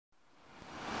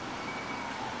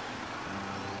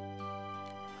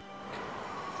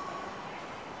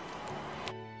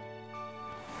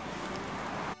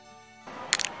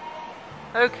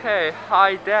Okay,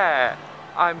 hi there.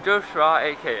 I'm Joshua,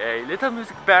 aka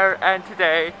Littlemusicbear, and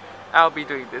today I'll be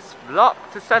doing this vlog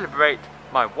to celebrate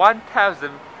my 1000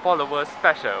 followers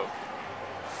special.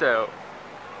 So,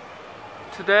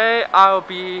 today I'll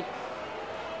be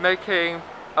making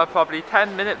a probably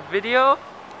 10-minute video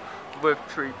with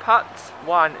 3 parts.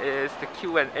 One is the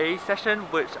Q&A session,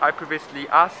 which I previously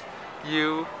asked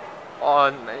you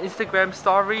on Instagram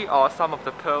story or some of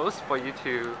the posts for you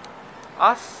to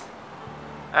ask,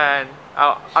 and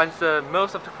I'll answer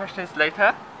most of the questions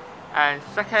later. And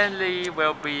secondly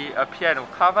will be a piano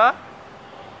cover,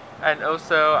 and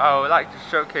also I would like to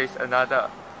showcase another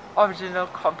original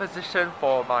composition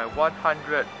for my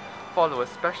 100 followers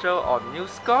special on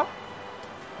MuseScore,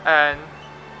 and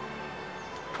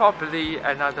probably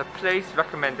another place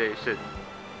recommendation,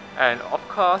 and of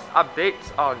course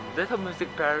updates on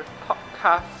Littlemusicbear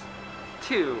podcast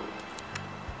too.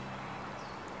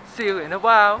 See you in a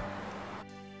while.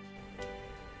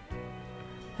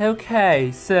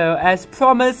 Okay, so as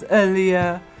promised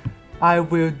earlier, I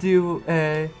will do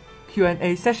a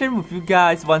Q&A session with you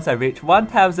guys once I reach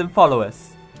 1000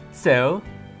 followers. So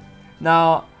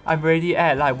now I'm already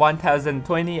at like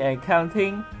 1020 and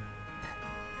counting.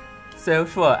 So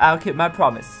sure, I'll keep my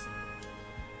promise.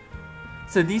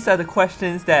 So these are the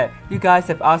questions that you guys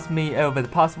have asked me over the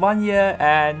past 1 year,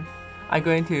 and I'm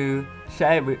going to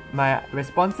share with my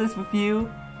responses with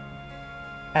you.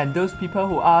 And those people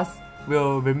who asked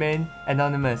will remain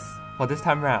anonymous for this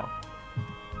time round.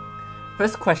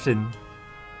 First question: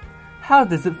 how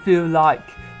does it feel like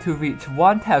to reach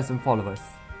 1000 followers?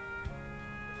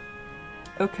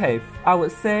 Okay, I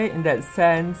would say in that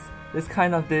sense, there's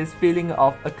kind of this feeling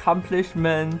of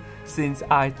accomplishment since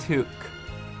I took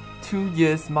 2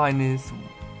 years minus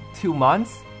 2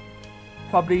 months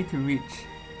probably to reach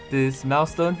this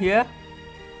milestone here.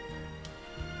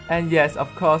 And yes,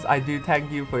 of course, I do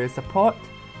thank you for your support.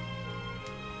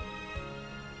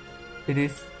 It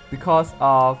is because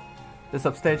of the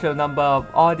substantial number of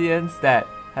audience that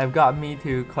have got me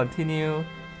to continue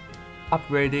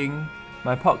upgrading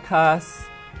my podcast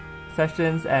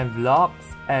sessions and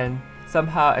vlogs, and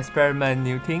somehow experiment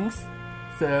new things.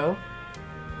 So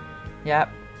yep,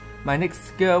 my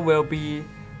next goal will be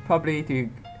probably to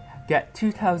get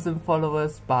 2000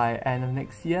 followers by end of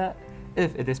next year,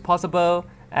 if it is possible.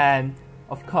 And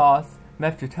of course,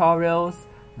 math tutorials,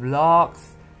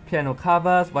 vlogs, piano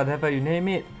covers, whatever you name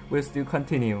it, will still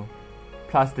continue.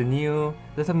 Plus the new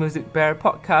Littlemusicbear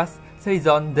podcast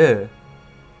Saison 2.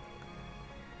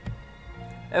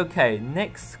 Okay,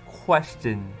 next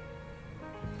question.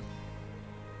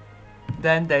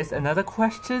 Then there's another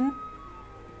question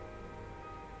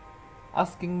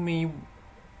asking me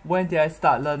when did I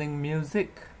start learning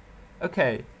music.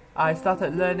 Okay, I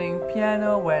started learning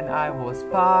piano when I was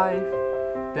 5.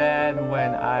 Then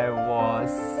when I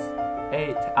was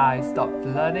 8, I stopped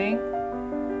learning.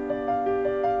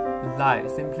 Like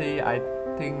simply, I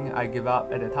think I gave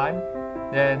up at the time.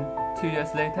 Then 2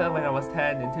 years later, when I was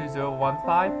 10 in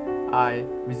 2015, I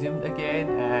resumed again,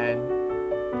 and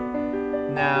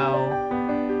now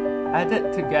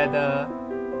added together,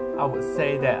 I would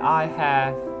say that I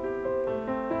have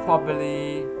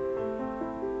probably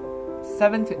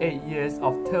 7 to 8 years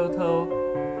of total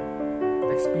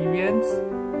experience,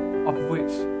 of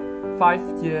which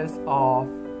 5 years of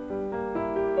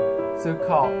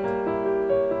so-called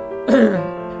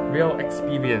real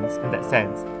experience in that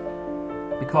sense.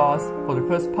 Because for the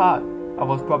first part, I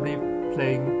was probably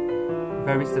playing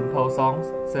very simple songs,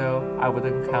 so I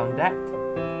wouldn't count that,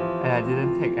 and I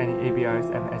didn't take any ABRs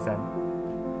and SM.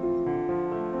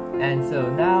 And so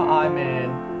now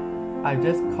I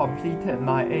just completed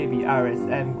my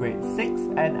ABRSM grade 6,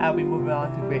 and I'll be moving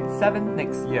on to grade 7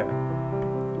 next year.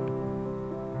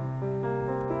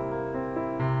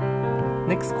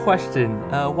 Next question,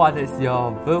 what is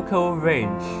your vocal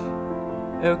range?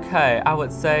 Okay, I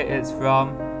would say it's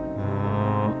from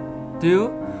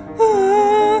to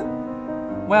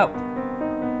well,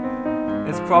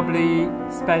 it's probably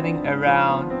spanning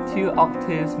around 2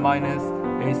 octaves minus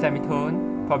a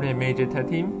semitone, probably a major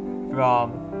 13,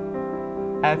 from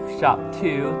F sharp 2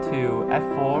 to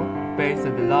F4 based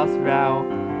on the last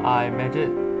round I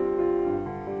measured.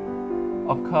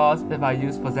 Of course, if I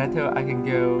use falsetto, I can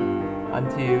go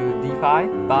until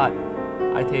D5, but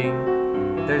I think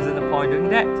there isn't a point doing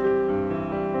that.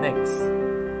 Next,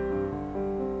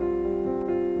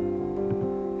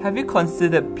 have you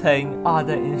considered playing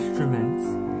other instruments?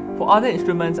 For other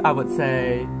instruments, I would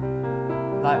say,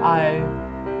 like, I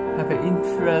have an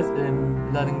interest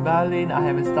in learning violin. I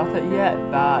haven't started yet,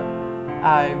 but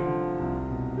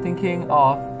I'm thinking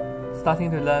of starting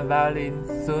to learn violin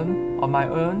soon on my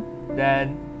own.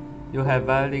 Then you'll have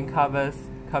violin covers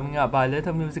coming up by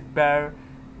Littlemusicbear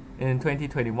in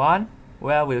 2021.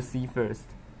 Well, we'll see first.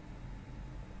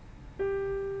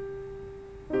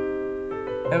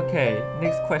 Okay,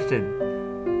 next question.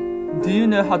 Do you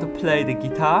know how to play the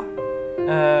guitar?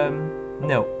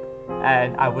 No.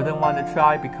 And I wouldn't want to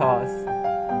try because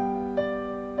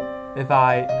if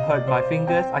I hurt my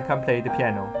fingers, I can't play the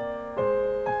piano.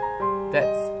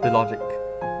 That's the logic,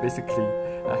 basically.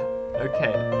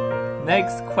 Okay,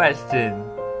 next question.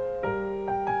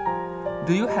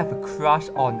 Do you have a crush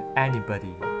on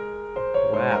anybody?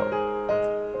 Wow.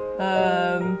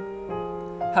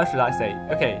 How should I say?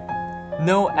 Okay,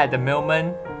 no at the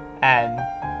moment and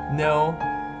no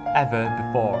ever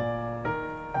before.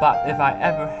 But if I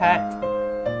ever had,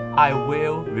 I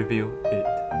will reveal it.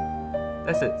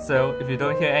 That's it. So if you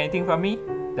don't hear anything from me,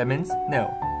 that means no.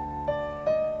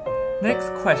 Next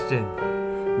question.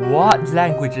 What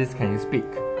languages can you speak?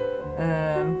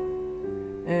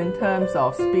 In terms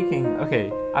of speaking,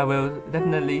 okay, I will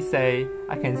definitely say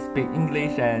I can speak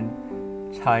English and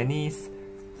Chinese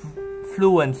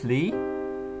fluently.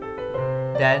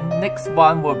 Then next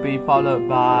one will be followed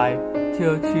by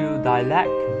Teochew dialect.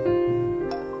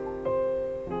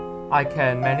 I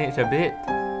can manage a bit.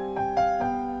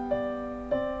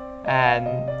 And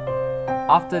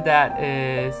after that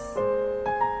is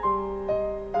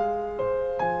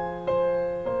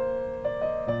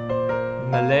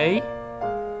Malay,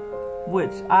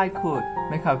 which I could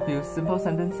make a few simple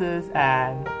sentences,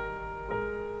 and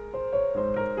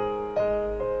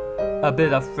a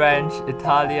bit of French,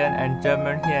 Italian and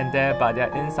German here and there, but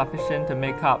they're insufficient to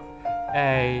make up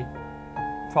a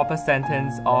proper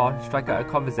sentence or strike out a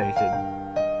conversation.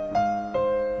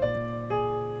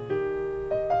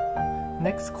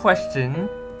 Next question.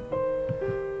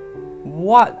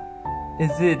 What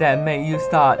is it that made you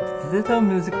start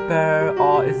Littlemusicbear,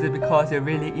 or is it because you're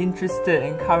really interested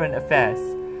in current affairs?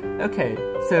 Okay,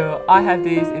 so I have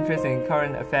this interest in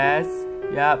current affairs.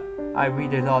 Yep, I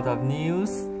read a lot of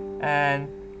news and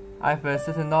I have a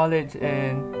certain knowledge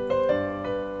in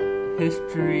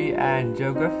history and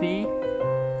geography.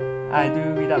 I do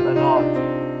read up a lot.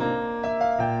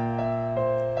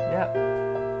 Yep,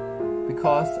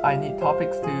 because I need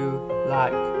topics to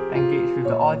like engage with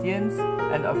the audience,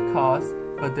 and of course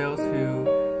for those who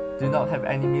do not have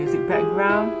any music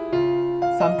background,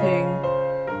 something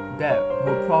that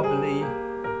will probably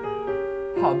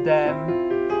help them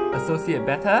associate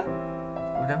better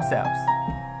with themselves.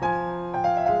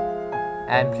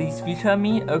 And please feature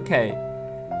me. Okay,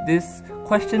 this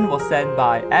question was sent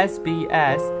by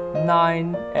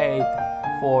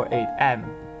SBS9848M.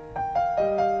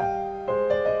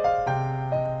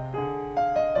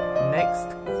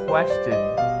 Next question.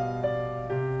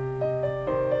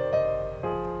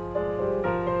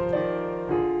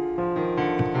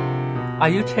 Are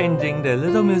you changing the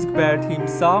Littlemusicbear theme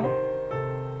song?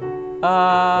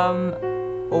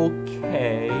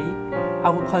 Okay. I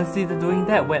will consider doing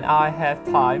that when I have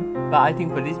time, but I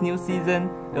think for this new season,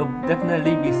 it'll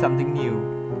definitely be something new.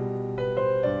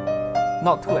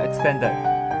 Not too extended.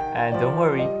 And don't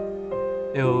worry,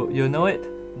 you'll know it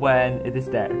when it is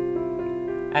there.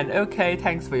 And okay,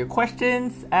 thanks for your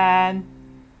questions, and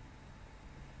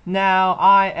now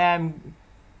I am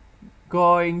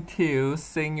going to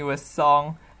sing you a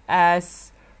song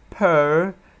as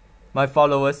per my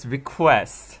followers'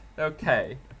 request.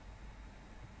 Okay.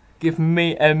 Give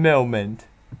me a moment.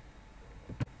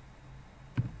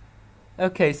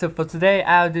 Okay, so for today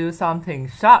I'll do something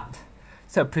short.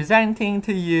 So presenting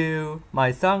to you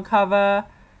my song cover,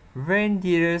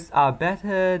 Reindeers Are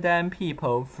Better Than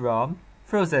People from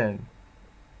Frozen.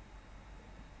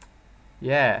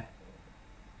 Yeah.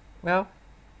 Well,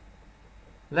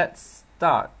 let's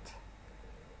start.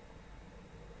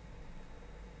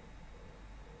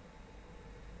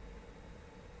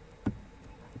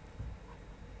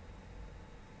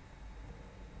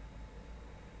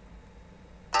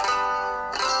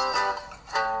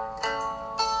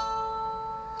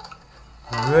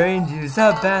 Reindeers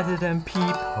are better than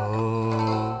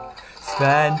people.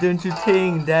 Sven, don't you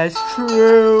think that's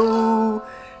true?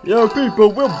 Your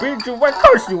people will beat you and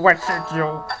curse you and set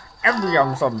you.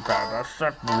 Everyone's on better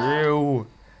except you.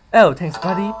 Oh, thanks,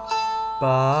 buddy.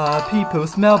 But people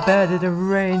smell better than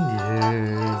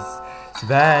reindeers.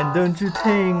 Sven, don't you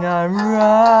think I'm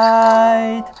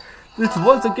right? It's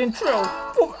once again true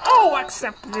for all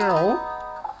except you.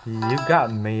 You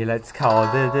got me, let's call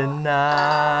it a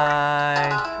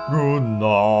night. Good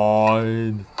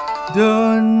night.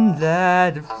 Don't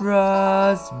let the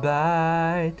frost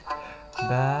bite.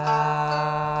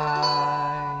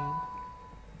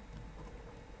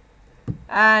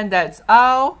 And that's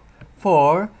all.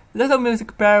 for Little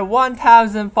Music Bear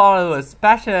 1000 followers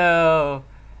special.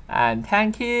 And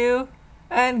thank you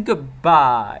and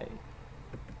goodbye.